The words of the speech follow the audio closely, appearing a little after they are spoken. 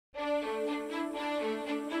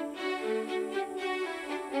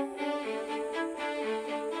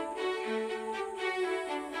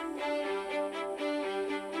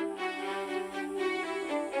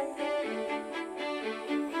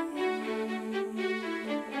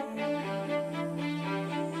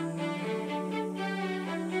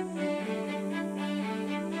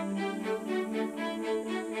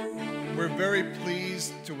very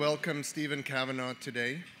pleased to welcome Stephen Kavanagh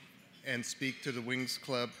today and speak to the Wings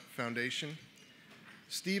Club Foundation.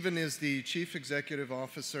 Stephen is the Chief Executive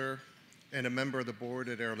Officer and a member of the board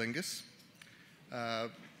at Aer Lingus.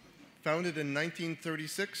 Founded in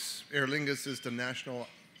 1936, Aer Lingus is the national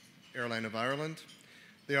airline of Ireland.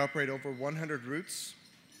 They operate over 100 routes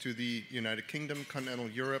to the United Kingdom, continental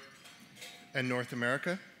Europe, and North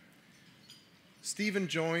America. Stephen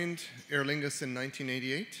joined Aer Lingus in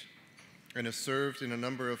 1988 and has served in a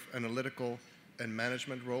number of analytical and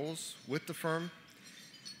management roles with the firm.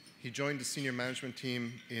 He joined the senior management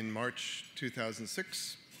team in March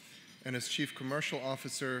 2006, and as Chief Commercial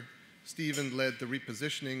Officer, Stephen led the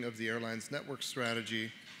repositioning of the airline's network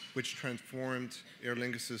strategy, which transformed Aer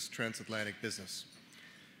Lingus's transatlantic business.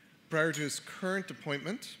 Prior to his current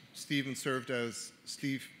appointment, Stephen served as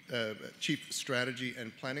Chief Strategy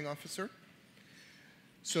and Planning Officer.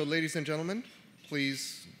 So, ladies and gentlemen,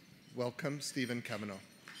 please welcome Stephen Kavanagh.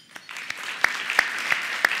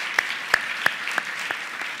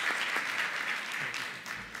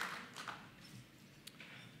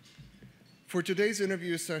 For today's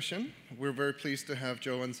interview session, we're very pleased to have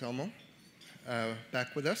Joe Anselmo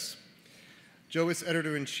back with us. Joe is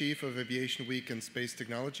Editor-in-Chief of Aviation Week and Space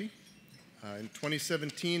Technology. In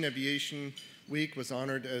 2017, Aviation Week was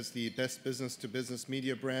honored as the Best Business-to-Business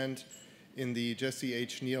Media Brand in the Jesse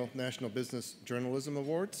H. Neal National Business Journalism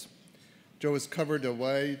Awards. Joe has covered a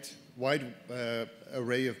wide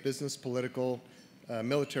array of business, political,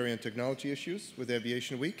 military, and technology issues with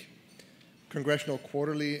Aviation Week, Congressional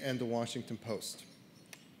Quarterly, and the Washington Post.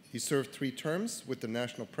 He served 3 terms with the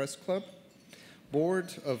National Press Club,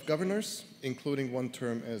 Board of Governors, including 1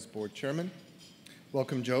 term as board chairman.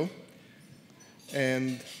 Welcome, Joe,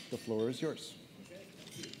 and the floor is yours.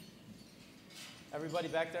 Everybody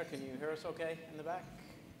back there, can you hear us okay in the back?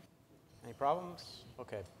 Any problems?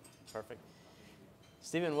 Okay, perfect.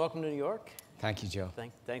 Stephen, welcome to New York. Thank you, Joe.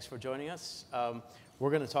 Thanks for joining us. We're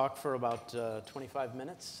going to talk for about 25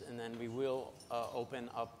 minutes, and then we will open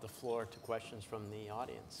up the floor to questions from the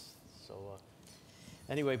audience. So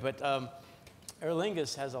anyway, but Aer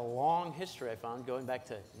Lingus has a long history, I found, going back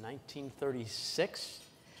to 1936.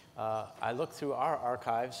 I looked through our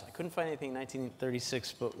archives. I couldn't find anything in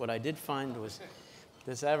 1936, but what I did find was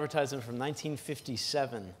this advertisement from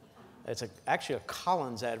 1957. It's actually a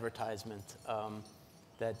Collins advertisement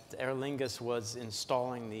that Aer Lingus was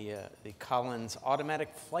installing the Collins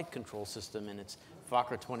automatic flight control system in its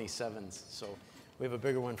Fokker 27s. So we have a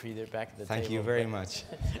bigger one for you there back at the table. Thank you very much.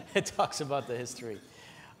 It talks about the history.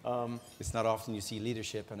 It's not often you see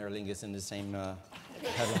leadership and Aer Lingus in the same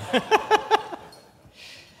headline.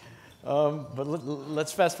 But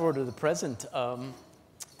let's fast forward to the present.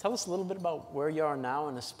 Tell us a little bit about where you are now,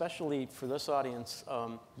 and especially for this audience,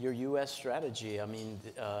 your U.S. strategy. I mean,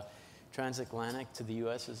 transatlantic to the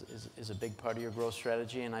U.S. is a big part of your growth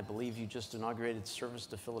strategy, and I believe you just inaugurated service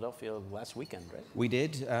to Philadelphia last weekend, right? We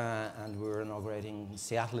did, and we're inaugurating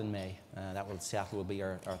Seattle in May. Seattle will be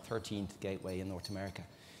our 13th gateway in North America.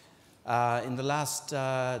 In the last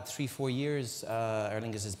 3-4 years, Aer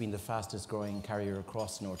Lingus has been the fastest growing carrier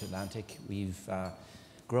across the North Atlantic. We've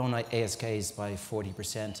grown ASKs by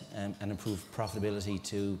 40% and improved profitability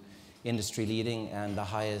to industry leading and the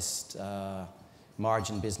highest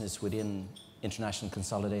margin business within International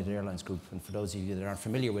Consolidated Airlines Group. And for those of you that aren't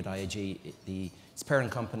familiar with IAG, it's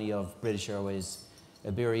parent company of British Airways,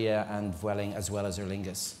 Iberia, and Vueling, as well as Aer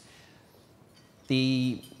Lingus.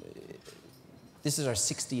 This is our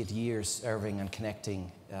 60th year serving and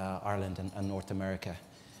connecting Ireland and North America.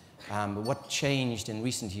 But what changed in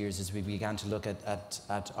recent years is we began to look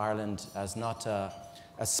at Ireland as not a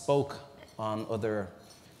spoke on other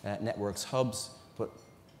networks hubs, but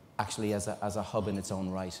actually as a hub in its own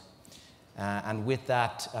right. And with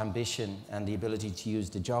that ambition and the ability to use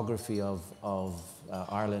the geography of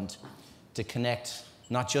Ireland to connect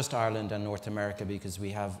not just Ireland and North America, because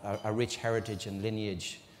we have a rich heritage and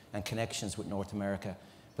lineage and connections with North America,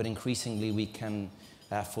 but increasingly we can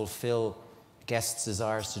fulfill guests'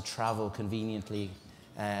 desires to travel conveniently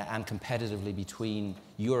and competitively between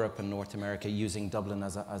Europe and North America using Dublin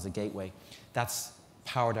as a gateway. That's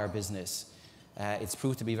powered our business. It's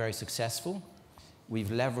proved to be very successful. We've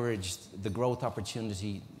leveraged the growth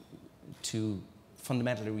opportunity to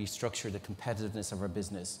fundamentally restructure the competitiveness of our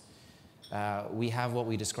business. We have what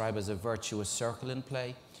we describe as a virtuous circle in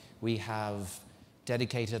play. We have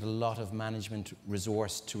dedicated a lot of management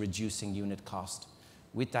resource to reducing unit cost.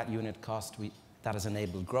 With that unit cost, that has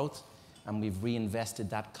enabled growth, and we've reinvested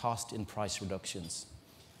that cost in price reductions.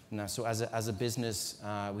 Now, so as a business,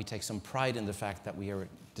 we take some pride in the fact that we are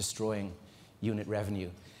destroying unit revenue,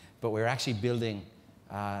 but we're actually building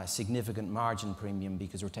significant margin premium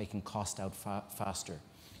because we're taking cost out faster.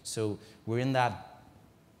 So we're in that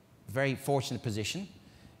very fortunate position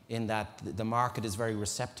in that the market is very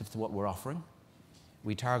receptive to what we're offering.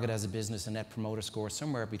 We target as a business a net promoter score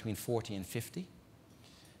somewhere between 40 and 50.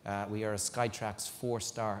 We are a Skytrax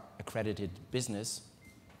 4-star accredited business,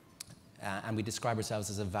 and we describe ourselves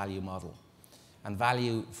as a value model. And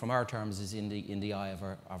value, from our terms, is in the eye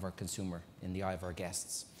of our consumer, in the eye of our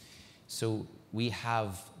guests. So we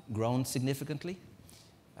have grown significantly,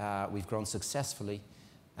 we've grown successfully,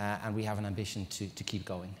 and we have an ambition to keep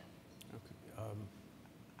going. Okay.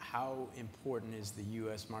 How important is the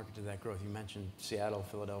U.S. market to that growth? You mentioned Seattle,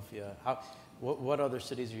 Philadelphia. What other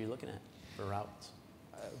cities are you looking at for routes?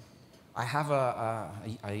 I have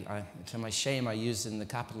to my shame, I used in the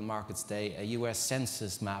Capital Markets Day a US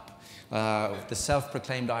Census map, the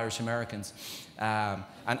self-proclaimed Irish Americans. And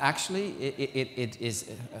actually, it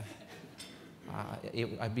is,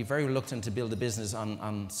 I'd be very reluctant to build a business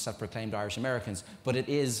on self-proclaimed Irish Americans, but it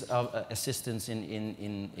is of assistance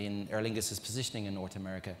in Aer Lingus' positioning in North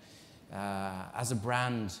America. As a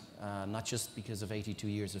brand, not just because of 82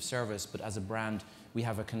 years of service, but as a brand, we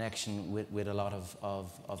have a connection with a lot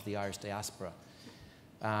of the Irish diaspora.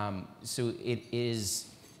 So it is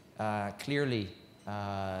clearly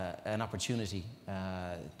an opportunity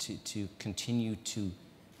to continue to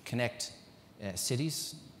connect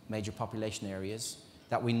cities, major population areas,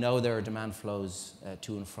 that we know there are demand flows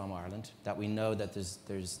to and from Ireland, that we know that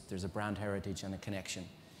there's a brand heritage and a connection.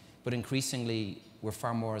 But increasingly, we're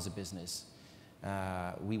far more as a business.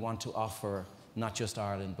 We want to offer not just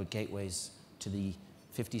Ireland, but gateways to the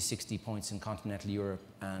 50, 60 points in continental Europe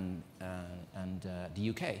and the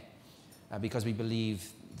UK, because we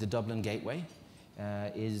believe the Dublin Gateway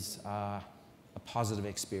is a positive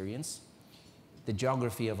experience. The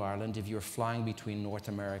geography of Ireland, if you're flying between North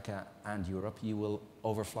America and Europe, you will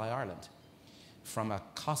overfly Ireland. From a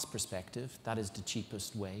cost perspective, that is the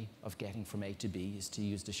cheapest way of getting from A to B, is to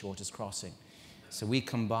use the shortest crossing. So we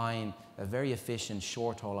combine a very efficient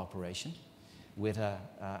short-haul operation with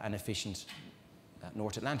an efficient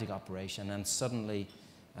North Atlantic operation, and suddenly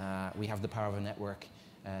we have the power of a network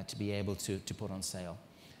to be able to put on sale.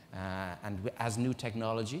 And as new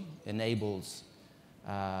technology enables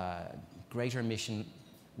greater emission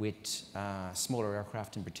with smaller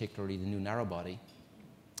aircraft, and particularly the new narrow body,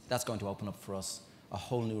 that's going to open up for us a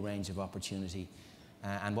whole new range of opportunity.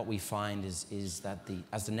 And what we find is that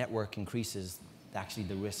as the network increases, actually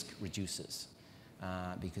the risk reduces.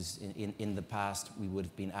 Because in the past, we would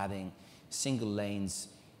have been adding single lanes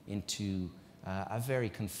into a very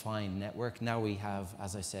confined network. Now we have,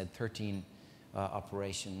 as I said, 13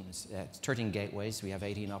 operations, 13 gateways. We have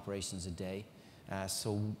 18 operations a day.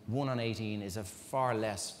 So 1 on 18 is a far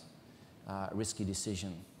less risky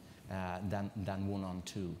decision than 1 on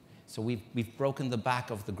 2. So we've broken the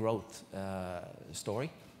back of the growth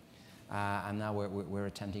story, and now we're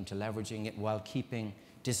attempting to leveraging it while keeping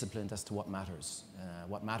disciplined as to what matters.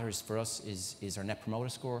 What matters for us is our net promoter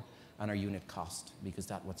score and our unit cost, because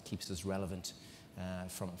that's what keeps us relevant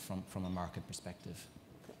from a market perspective.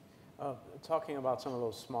 Talking about some of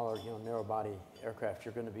those smaller, narrow-body aircraft,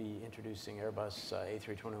 you're going to be introducing Airbus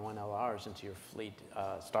A321LRs into your fleet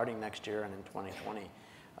starting next year and in 2020.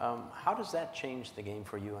 How does that change the game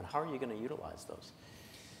for you, and how are you going to utilize those?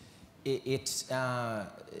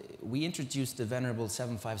 We introduced the venerable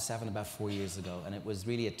 757 about 4 years ago, and it was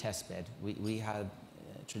really a test bed. We had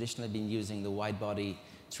traditionally been using the wide-body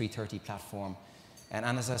 330 platform, and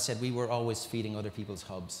as I said, we were always feeding other people's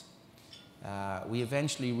hubs. We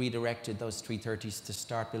eventually redirected those 330s to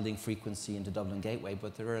start building frequency into Dublin Gateway,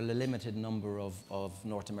 but there are a limited number of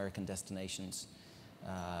North American destinations.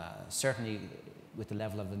 Certainly, with the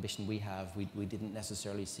level of ambition we have, we didn't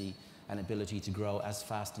necessarily see an ability to grow as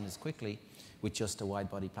fast and as quickly with just a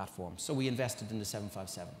wide-body platform. So we invested in the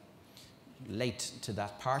 757. Late to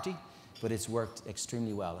that party, but it's worked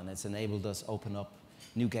extremely well, and it's enabled us open up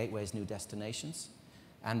new gateways, new destinations.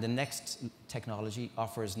 And the next technology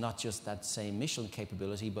offers not just that same mission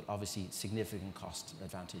capability, but obviously significant cost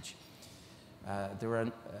advantage. There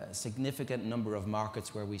are a significant number of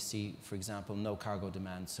markets where we see, for example, no cargo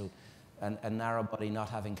demand. So a narrow body not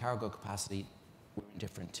having cargo capacity, we're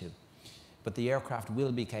indifferent to. But the aircraft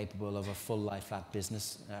will be capable of a full lie-flat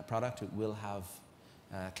business product. It will have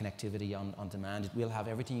connectivity on demand. It will have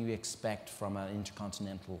everything you expect from an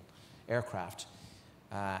intercontinental aircraft.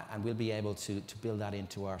 And we'll be able to build that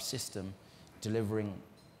into our system, delivering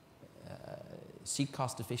seat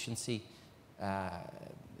cost efficiency,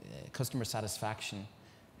 customer satisfaction,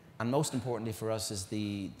 and most importantly for us is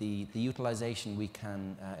the utilization we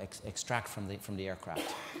can extract from the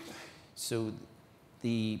aircraft. So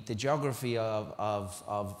the geography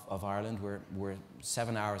of Ireland, we're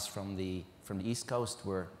 7 hours from the east coast,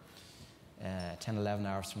 we're 10, 11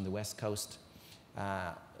 hours from the west coast.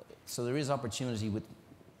 So there is opportunity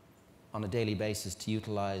on a daily basis to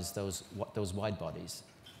utilize those wide bodies.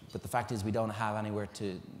 But the fact is we don't have anywhere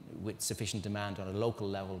with sufficient demand on a local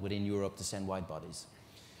level within Europe to send wide bodies.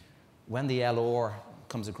 When the LR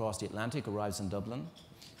comes across the Atlantic, arrives in Dublin,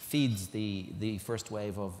 feeds the first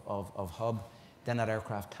wave of hub, then that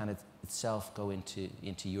aircraft can itself go into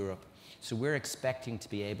Europe. So we're expecting to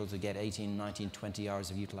be able to get 18, 19, 20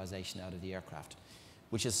 hours of utilization out of the aircraft,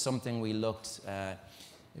 which is something we looked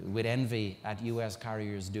with envy at US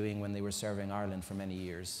carriers doing when they were serving Ireland for many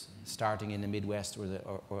years, starting in the Midwest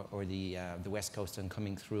or the West Coast and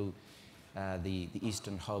coming through the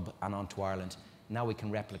Eastern hub and onto Ireland. Now we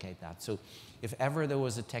can replicate that. So if ever there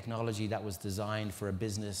was a technology that was designed for a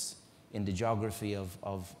business in the geography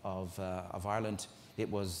of Ireland, it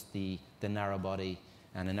was the narrow body,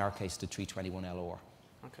 and in our case, the 321LR.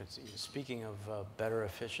 Okay, so speaking of better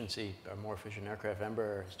efficiency, or more efficient aircraft,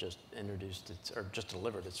 Embraer has just introduced just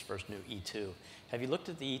delivered its first new E2. Have you looked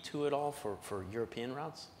at the E2 at all for European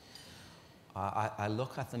routes? I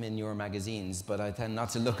look at them in your magazines, but I tend not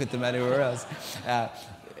to look at them anywhere else.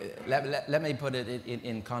 Let me put it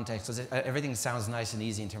in context, because everything sounds nice and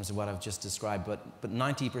easy in terms of what I've just described, but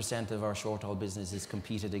 90% of our short-haul business is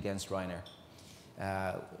competed against Ryanair.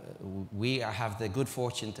 We have the good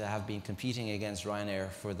fortune to have been competing against Ryanair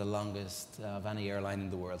for the longest of any airline in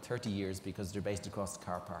the world, 30 years, because they're based across the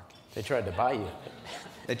car park. They tried to buy you.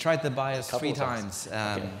 They tried to buy us 3 times.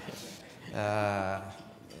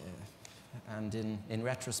 And in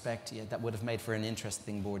retrospect, yeah, that would have made for an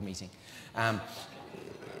interesting board meeting.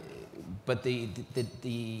 But the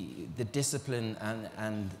discipline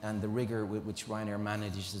and the rigor with which Ryanair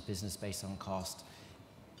manages its business based on cost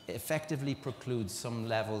effectively precludes some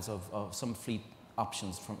levels of some fleet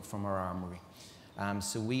options from our armory.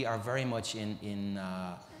 So we are very much in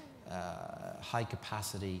high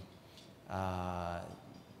capacity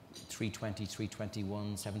 320,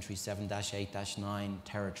 321, 737-8-9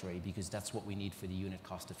 territory, because that's what we need for the unit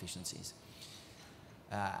cost efficiencies.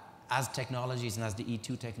 As technologies and as the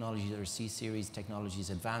E2 technologies or C-series technologies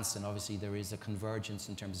advance, and obviously there is a convergence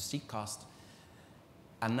in terms of seat cost,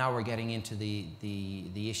 and now we're getting into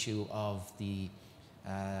the issue of the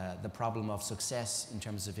problem of success in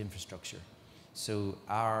terms of infrastructure. So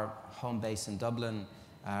our home base in Dublin,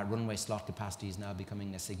 runway slot capacity is now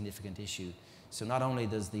becoming a significant issue. So not only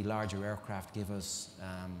does the larger aircraft give us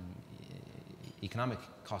economic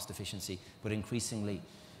cost efficiency, but increasingly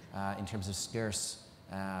in terms of scarce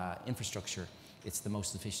infrastructure, it's the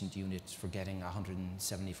most efficient unit for getting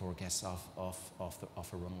 174 guests off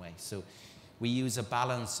a runway. So we use a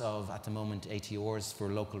balance of, at the moment, ATRs for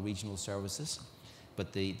local regional services,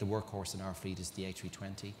 but the workhorse in our fleet is the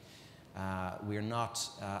A320. We're not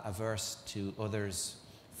averse to others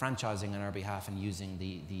franchising on our behalf and using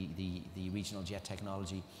the regional jet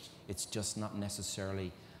technology. It's just not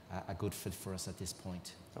necessarily a good fit for us at this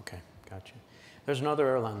point. Okay, gotcha. There's another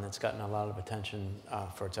airline that's gotten a lot of attention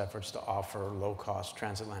for its efforts to offer low-cost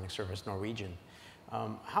transatlantic service, Norwegian.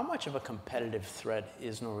 How much of a competitive threat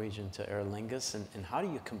is Norwegian to Aer Lingus, and how do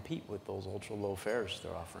you compete with those ultra-low fares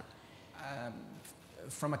they're offering?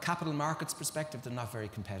 From a capital markets perspective, they're not very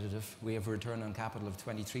competitive. We have a return on capital of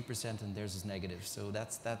 23%, and theirs is negative. So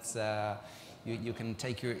that's you can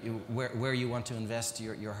take where you want to invest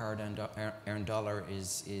your hard-earned dollar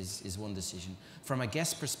is one decision. From a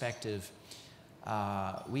guest perspective,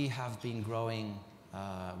 we have been growing.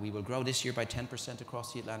 We will grow this year by 10%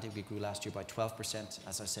 across the Atlantic. We grew last year by 12%.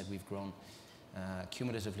 As I said, we've grown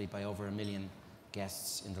cumulatively by over 1 million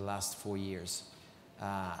guests in the last 4 years.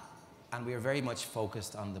 And we are very much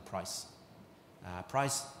focused on the price.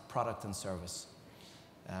 Price, product, and service.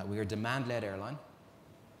 We are a demand-led airline.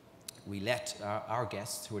 We let our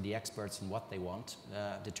guests, who are the experts in what they want,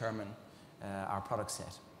 determine our product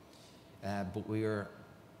set. But we are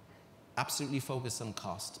absolutely focused on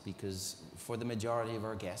cost, because for the majority of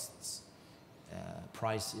our guests,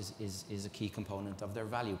 price is a key component of their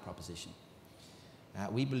value proposition.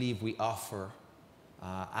 We believe we offer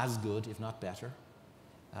as good, if not better,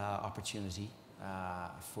 opportunity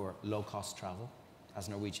for low-cost travel as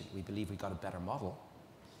Norwegian. We believe we got a better model.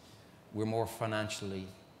 We're more financially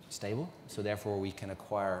stable, so therefore we can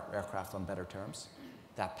acquire aircraft on better terms.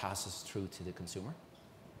 That passes through to the consumer.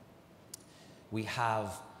 We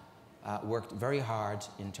have worked very hard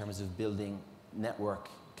in terms of building network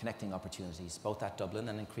connecting opportunities, both at Dublin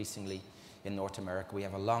and increasingly in North America. We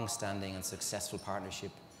have a long-standing and successful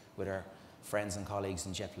partnership with our friends and colleagues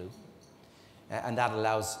in JetBlue. And that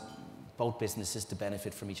allows both businesses to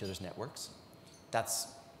benefit from each other's networks. That's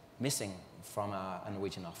missing from a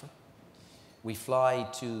Norwegian offer. We fly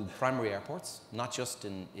to primary airports, not just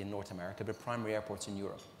in North America, but primary airports in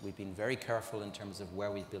Europe. We've been very careful in terms of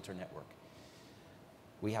where we've built our network.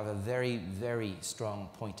 We have a very, very strong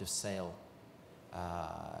point of sale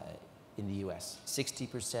in the US.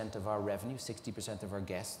 60% of our revenue, 60% of our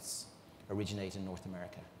guests originate in North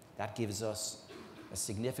America. That gives us a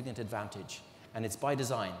significant advantage, and it's by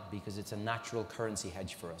design because it's a natural currency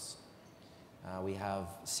hedge for us. We have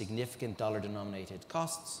significant dollar-denominated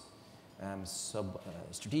costs.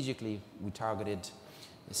 Strategically, we targeted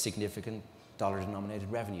significant dollar-denominated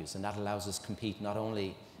revenues, and that allows us to compete not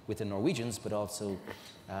only with the Norwegians, but also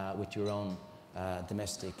with your own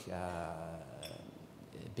domestic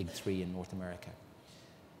big three in North America.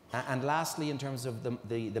 And lastly, in terms of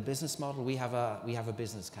the business model, we have a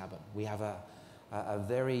business cabin. We have a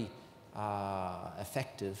very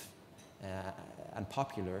effective and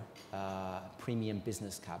popular premium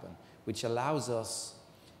business cabin, which allows us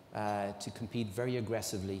to compete very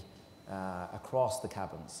aggressively across the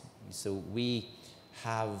cabins. So we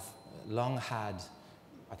have long had,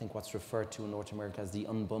 I think, what's referred to in North America as the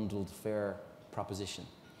unbundled fare proposition.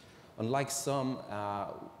 Unlike some,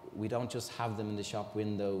 we don't just have them in the shop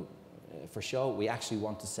window for show, we actually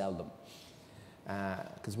want to sell them.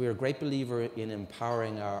 Because we're a great believer in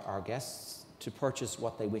empowering our guests to purchase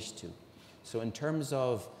what they wish to. So in terms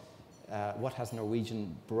of what has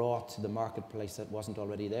Norwegian brought to the marketplace that wasn't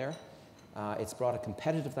already there, it's brought a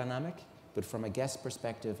competitive dynamic, but from a guest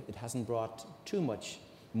perspective, it hasn't brought too much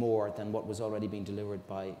more than what was already being delivered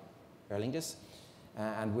by Aer Lingus.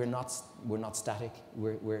 And we're not static,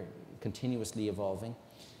 we're continuously evolving.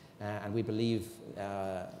 And we believe,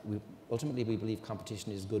 ultimately we believe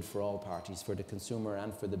competition is good for all parties, for the consumer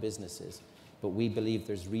and for the businesses. But we believe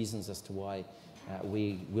there's reasons as to why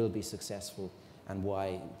we will be successful and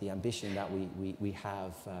why the ambition that we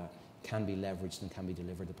have can be leveraged and can be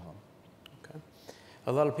delivered upon. Okay.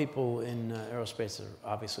 A lot of people in aerospace are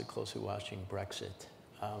obviously closely watching Brexit.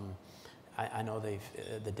 I know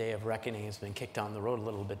the day of reckoning has been kicked down the road a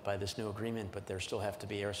little bit by this new agreement, but there still have to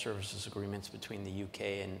be air services agreements between the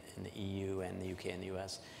UK and the EU and the UK and the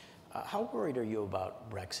US. How worried are you about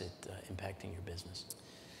Brexit impacting your business?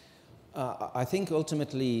 I think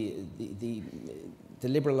ultimately the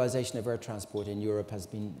liberalisation of air transport in Europe has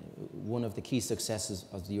been one of the key successes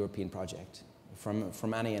of the European project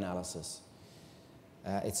from any analysis.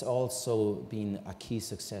 It's also been a key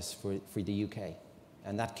success for the UK,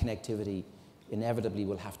 and that connectivity inevitably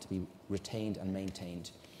will have to be retained and maintained.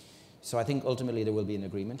 So I think ultimately there will be an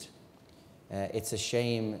agreement. It's a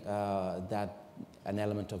shame that an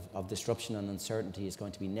element of disruption and uncertainty is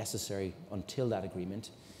going to be necessary until that agreement.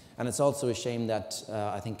 And it's also a shame that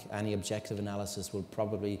I think any objective analysis will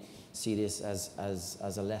probably see this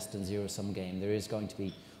as a less than zero-sum game. There is going to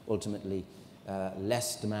be ultimately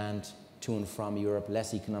less demand to and from Europe,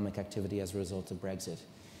 less economic activity as a result of Brexit.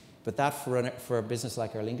 But that for a business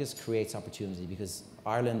like Aer Lingus creates opportunity, because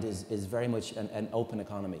Ireland is very much an open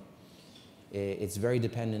economy. It's very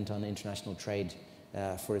dependent on international trade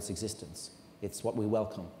for its existence. It's what we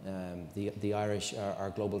welcome. The Irish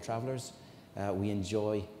are global travellers. We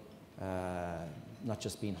enjoy not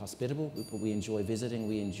just being hospitable, but we enjoy visiting.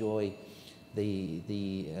 We enjoy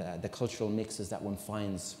the cultural mixes that one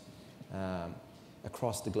finds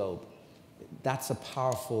across the globe. That's a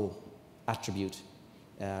powerful attribute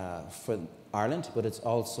for Ireland, but it's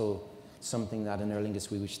also something that in Aer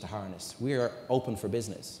Lingus we wish to harness. We are open for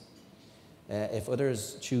business. If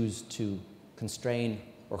others choose to constrain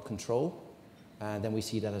or control, then we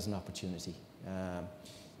see that as an opportunity.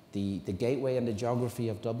 The gateway and the geography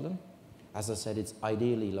of Dublin, as I said, it's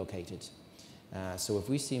ideally located. So if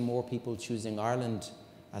we see more people choosing Ireland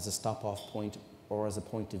as a stop-off point or as a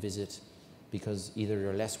point to visit because either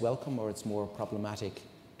they're less welcome or it's more problematic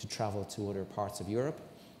to travel to other parts of Europe,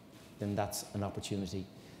 then that's an opportunity.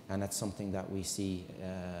 And that's something that we see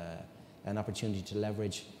an opportunity to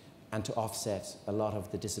leverage and to offset a lot of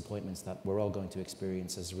the disappointments that we're all going to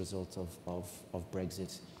experience as a result of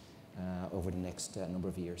Brexit over the next number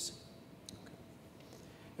of years.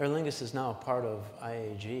 Aer Lingus is now a part of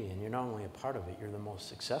IAG, and you're not only a part of it, you're the most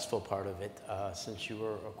successful part of it. Since you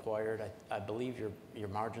were acquired, I believe your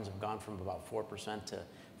margins have gone from about 4% to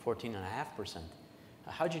 14.5%.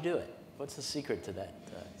 How'd you do it? What's the secret to that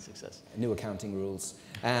success? New accounting rules.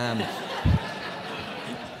 No,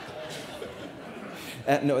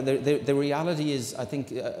 the reality is, I think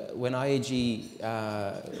when IAG,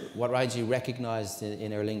 what IAG recognized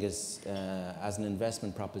in Aer Lingus as an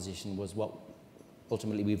investment proposition was what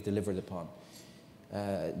ultimately we've delivered upon.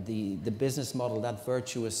 The business model, that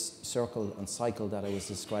virtuous circle and cycle that I was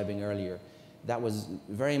describing earlier, that was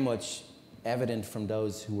very much evident from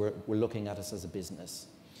those who were looking at us as a business.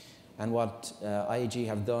 And what IAG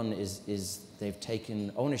have done is they've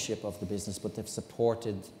taken ownership of the business, but they've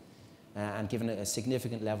supported and given a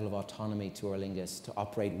significant level of autonomy to Aer Lingus to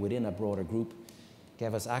operate within a broader group,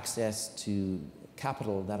 gave us access to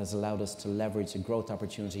capital that has allowed us to leverage a growth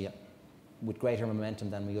opportunity with greater momentum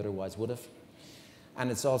than we otherwise would have. And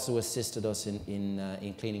it's also assisted us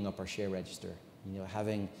in cleaning up our share register. You know,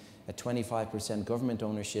 having a 25% government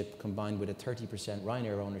ownership combined with a 30%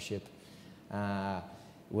 Ryanair ownership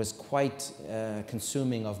was quite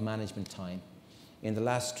consuming of management time. In the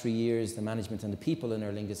last 3 years, the management and the people in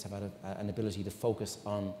Aer Lingus have had an ability to focus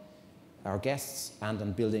on our guests and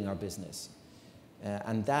on building our business.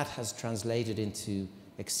 And that has translated into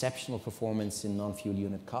exceptional performance in non-fuel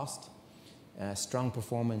unit cost, strong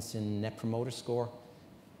performance in Net Promoter Score,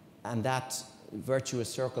 and that virtuous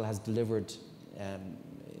circle has delivered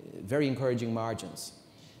very encouraging margins.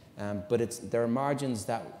 But there are margins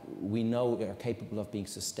that we know are capable of being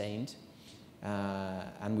sustained,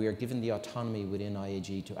 and we are given the autonomy within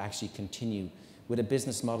IAG to actually continue with a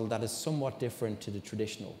business model that is somewhat different to the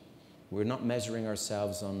traditional. We're not measuring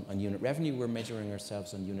ourselves on unit revenue, we're measuring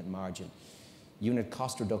ourselves on unit margin. Unit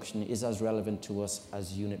cost reduction is as relevant to us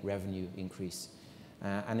as unit revenue increase.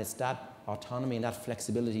 And it's that autonomy and that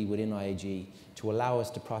flexibility within IAG to allow us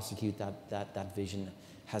to prosecute that vision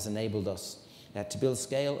has enabled us to build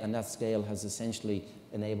scale, and that scale has essentially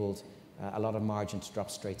enabled a lot of margin to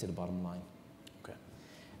drop straight to the bottom line. Okay.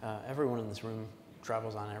 Everyone in this room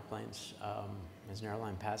travels on airplanes as an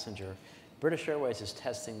airline passenger. British Airways is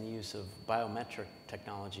testing the use of biometric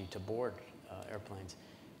technology to board airplanes.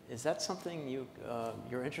 Is that something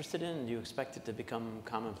you're interested in? Do you expect it to become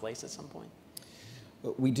commonplace at some point?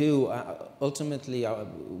 We do. Ultimately,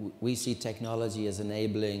 we see technology as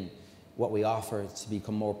enabling what we offer to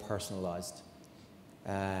become more personalized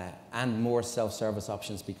and more self-service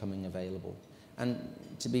options becoming available. And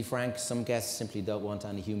to be frank, some guests simply don't want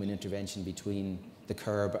any human intervention between the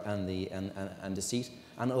curb and the seat,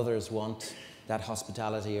 and others want that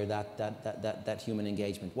hospitality or that human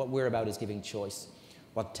engagement. What we're about is giving choice.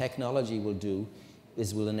 What technology will do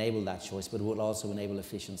is will enable that choice, but it will also enable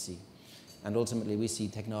efficiency. And ultimately, we see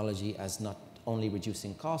technology as not only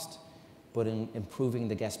reducing cost, but in improving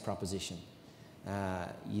the guest proposition.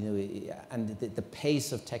 You know, and the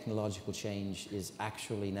pace of technological change is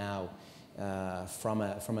actually now, from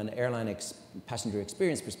an airline passenger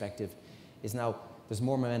experience perspective, is now there's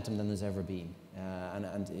more momentum than there's ever been,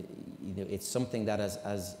 and you know, it's something that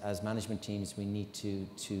as management teams we need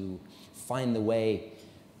to find the way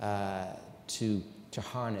to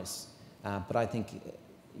harness. But I think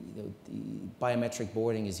you know, the biometric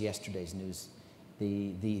boarding is yesterday's news.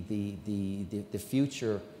 The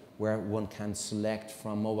future where one can select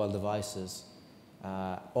from mobile devices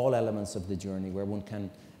all elements of the journey, where one can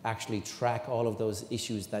actually track all of those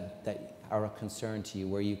issues that are a concern to you,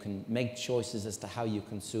 where you can make choices as to how you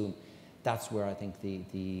consume. That's where I think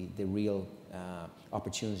the real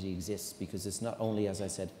opportunity exists, because it's not only, as I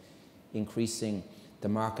said, increasing the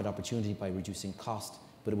market opportunity by reducing cost,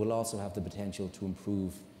 but it will also have the potential to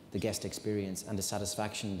improve the guest experience and the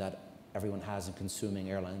satisfaction that everyone has in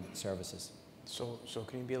consuming airline services. So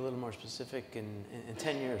can you be a little more specific? In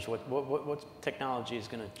 10 years, what technology is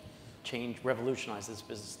going to change, revolutionize this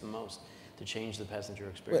business the most to change the passenger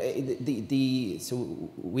experience? So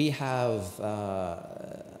we have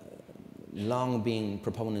long been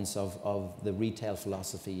proponents of the retail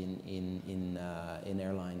philosophy in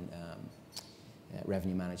airline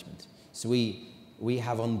revenue management. So we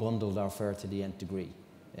have unbundled our fare to the nth degree.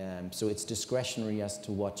 So it's discretionary as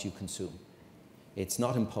to what you consume. It's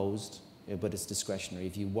not imposed, but it's discretionary.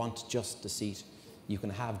 If you want just the seat, you can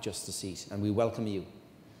have just the seat, and we welcome you.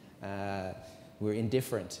 We're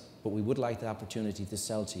indifferent, but we would like the opportunity to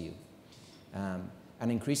sell to you.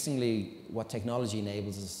 And increasingly, what technology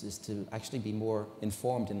enables us is to actually be more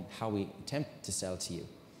informed in how we attempt to sell to you.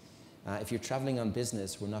 If you're traveling on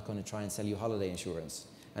business, we're not going to try and sell you holiday insurance.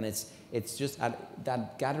 And it's just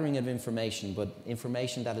that gathering of information, but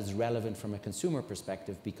information that is relevant from a consumer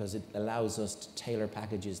perspective, because it allows us to tailor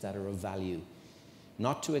packages that are of value.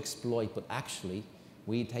 Not to exploit, but actually,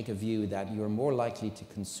 we take a view that you're more likely to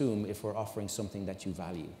consume if we're offering something that you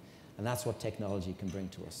value. And that's what technology can bring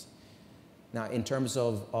to us. Now, in terms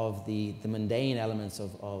of the mundane elements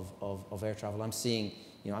of air travel, I'm seeing,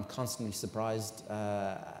 I'm constantly surprised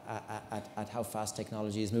at how fast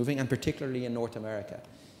technology is moving, and particularly in North America.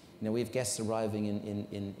 We have guests arriving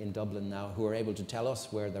in Dublin now who are able to tell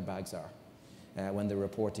us where their bags are. when they're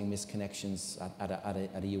reporting misconnections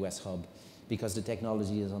at a US hub, because the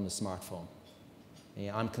technology is on the smartphone.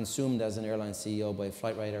 I'm consumed as an airline CEO by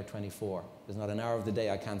Flight Radar 24. There's not an hour of the day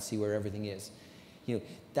I can't see where everything is.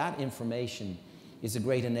 That information is a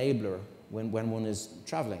great enabler when one is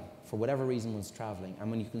traveling, for whatever reason one's traveling. And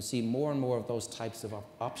when you can see more and more of those types of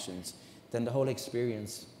options, then the whole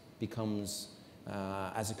experience becomes,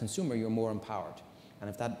 as a consumer, you're more empowered. And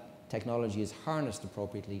if that technology is harnessed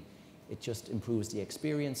appropriately, it just improves the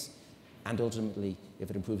experience. And ultimately, if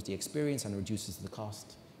it improves the experience and reduces the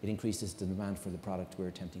cost, it increases the demand for the product we're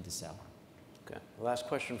attempting to sell. Okay, last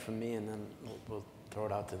question from me, and then we'll throw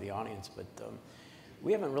it out to the audience. But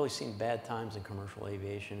we haven't really seen bad times in commercial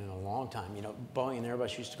aviation in a long time. Boeing and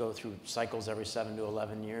Airbus used to go through cycles every 7 to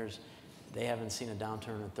 11 years. They haven't seen a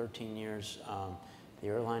downturn in 13 years. The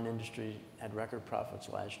airline industry had record profits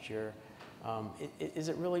last year. Is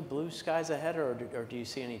it really blue skies ahead, or do you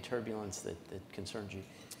see any turbulence that concerns you?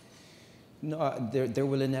 No, there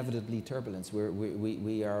will inevitably turbulence.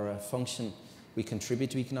 We are a function, we contribute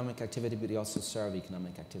to economic activity, but we also serve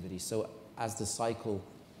economic activity. So as the cycle,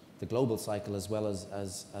 the global cycle as well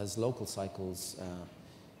as local cycles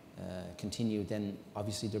continue, then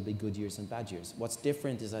obviously there'll be good years and bad years. What's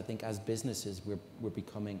different is, I think, as businesses, we're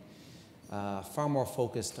becoming far more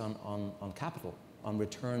focused on capital, on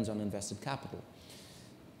returns on invested capital.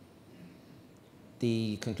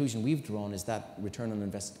 The conclusion we've drawn is that return on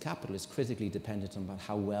invested capital is critically dependent on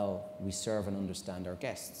how well we serve and understand our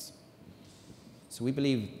guests. So we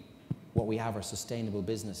believe what we have are sustainable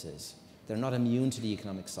businesses. They're not immune to the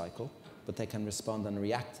economic cycle, but they can respond and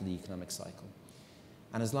react to the economic cycle.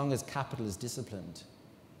 And as long as capital is disciplined,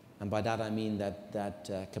 and by that I mean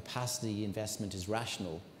that capacity investment is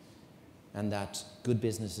rational, and that good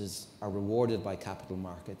businesses are rewarded by capital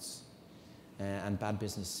markets, and bad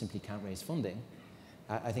business simply can't raise funding,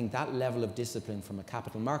 I think that level of discipline from a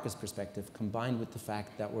capital markets perspective, combined with the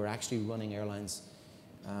fact that we're actually running airlines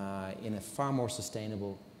in a far more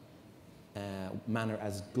sustainable manner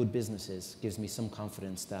as good businesses, gives me some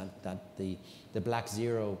confidence that the black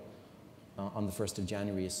zero on the 1st of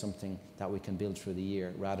January is something that we can build through the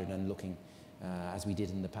year, rather than looking, as we did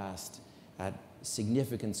in the past, at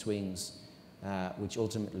significant swings, which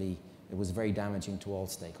ultimately it was very damaging to all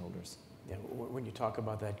stakeholders. Yeah, when you talk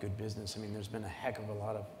about that good business, I mean, there's been a heck of a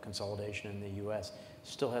lot of consolidation in the U.S.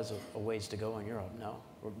 Still has a ways to go in Europe, no?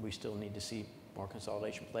 Or we still need to see more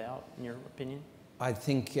consolidation play out, in your opinion? I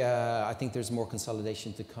think there's more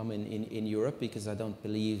consolidation to come in Europe, because I don't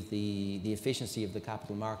believe the efficiency of the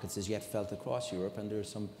capital markets is yet felt across Europe, and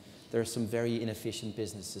there are some very inefficient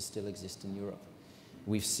businesses still exist in Europe.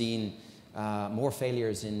 We've seen more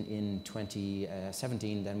failures in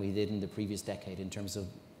 2017 than we did in the previous decade in terms of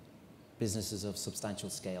businesses of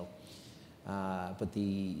substantial scale. But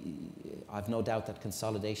I've no doubt that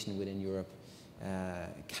consolidation within Europe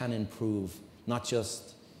can improve not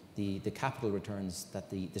just the capital returns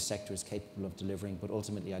that the sector is capable of delivering, but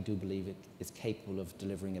ultimately I do believe it is capable of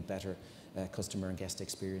delivering a better customer and guest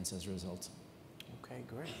experience as a result. Okay,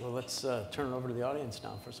 great. Well, let's turn it over to the audience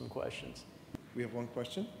now for some questions. We have one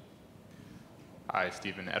question. Hi,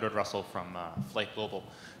 Stephen. Edward Russell from Flight Global.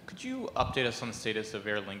 Could you update us on the status of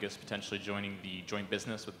Aer Lingus potentially joining the joint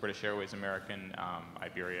business with British Airways, American,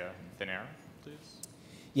 Iberia, and Finnair, please?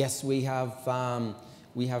 Yes, we have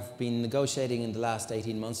been negotiating in the last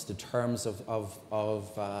 18 months the terms of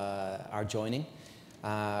our joining.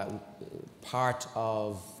 Part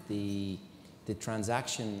of the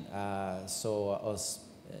transaction saw us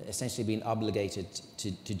essentially being obligated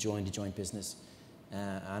to join the joint business.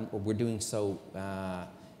 And we're doing so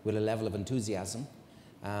with a level of enthusiasm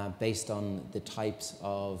based on the types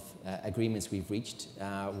of agreements we've reached.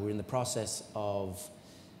 We're in the process of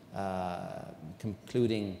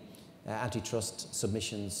concluding antitrust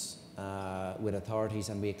submissions with authorities,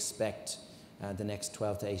 and we expect the next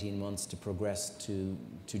 12 to 18 months to progress to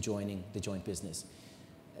joining the joint business.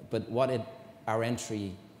 But what our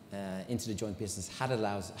entry into the joint business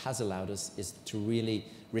has allowed us is to really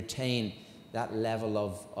retain that level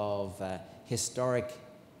of historic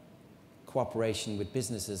cooperation with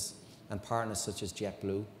businesses and partners such as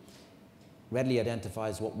JetBlue. Readily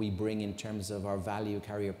identifies what we bring in terms of our value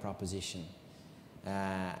carrier proposition.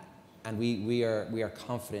 And we are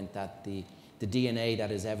confident that the DNA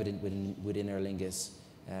that is evident within Aer Lingus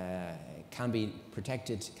can be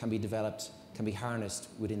protected, can be developed, can be harnessed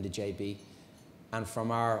within the JB. And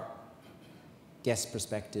from our guest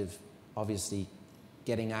perspective, obviously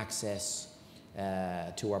getting access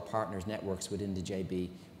to our partners' networks within the JB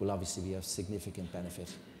will obviously be of significant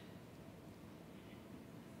benefit.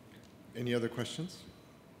 Any other questions?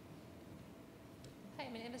 Hi,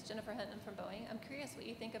 my name is Jennifer Henton from Boeing. I'm curious what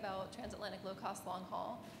you think about transatlantic low-cost long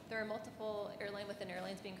haul. There are multiple airline within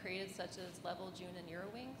airlines being created, such as Level, June, and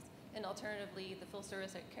Eurowings. And alternatively, the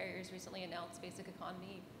full-service carriers recently announced basic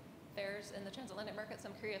economy fares in the transatlantic market. So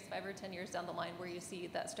I'm curious, 5 or 10 years down the line, where you see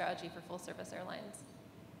that strategy for full-service airlines.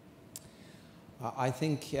 I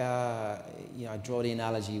think I draw the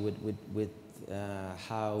analogy with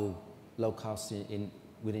how low cost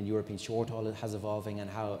within European short haul has evolving and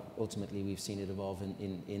how ultimately we've seen it evolve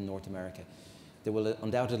in North America. There will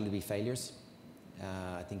undoubtedly be failures.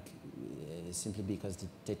 I think simply because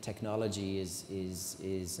the technology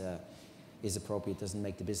is appropriate doesn't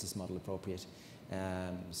make the business model appropriate.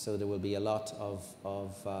 So there will be a lot of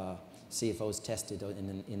CFOs tested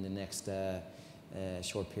in the next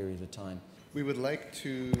short period of time. We would like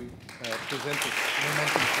to present this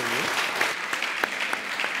momentum for you.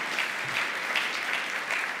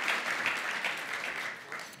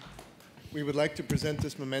 We would like to present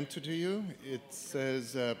this memento to you. It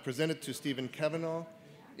says, presented to Stephen Kavanagh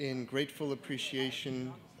in grateful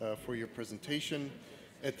appreciation for your presentation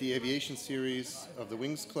at the Aviation Series of the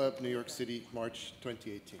Wings Club, New York City, March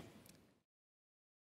 2018.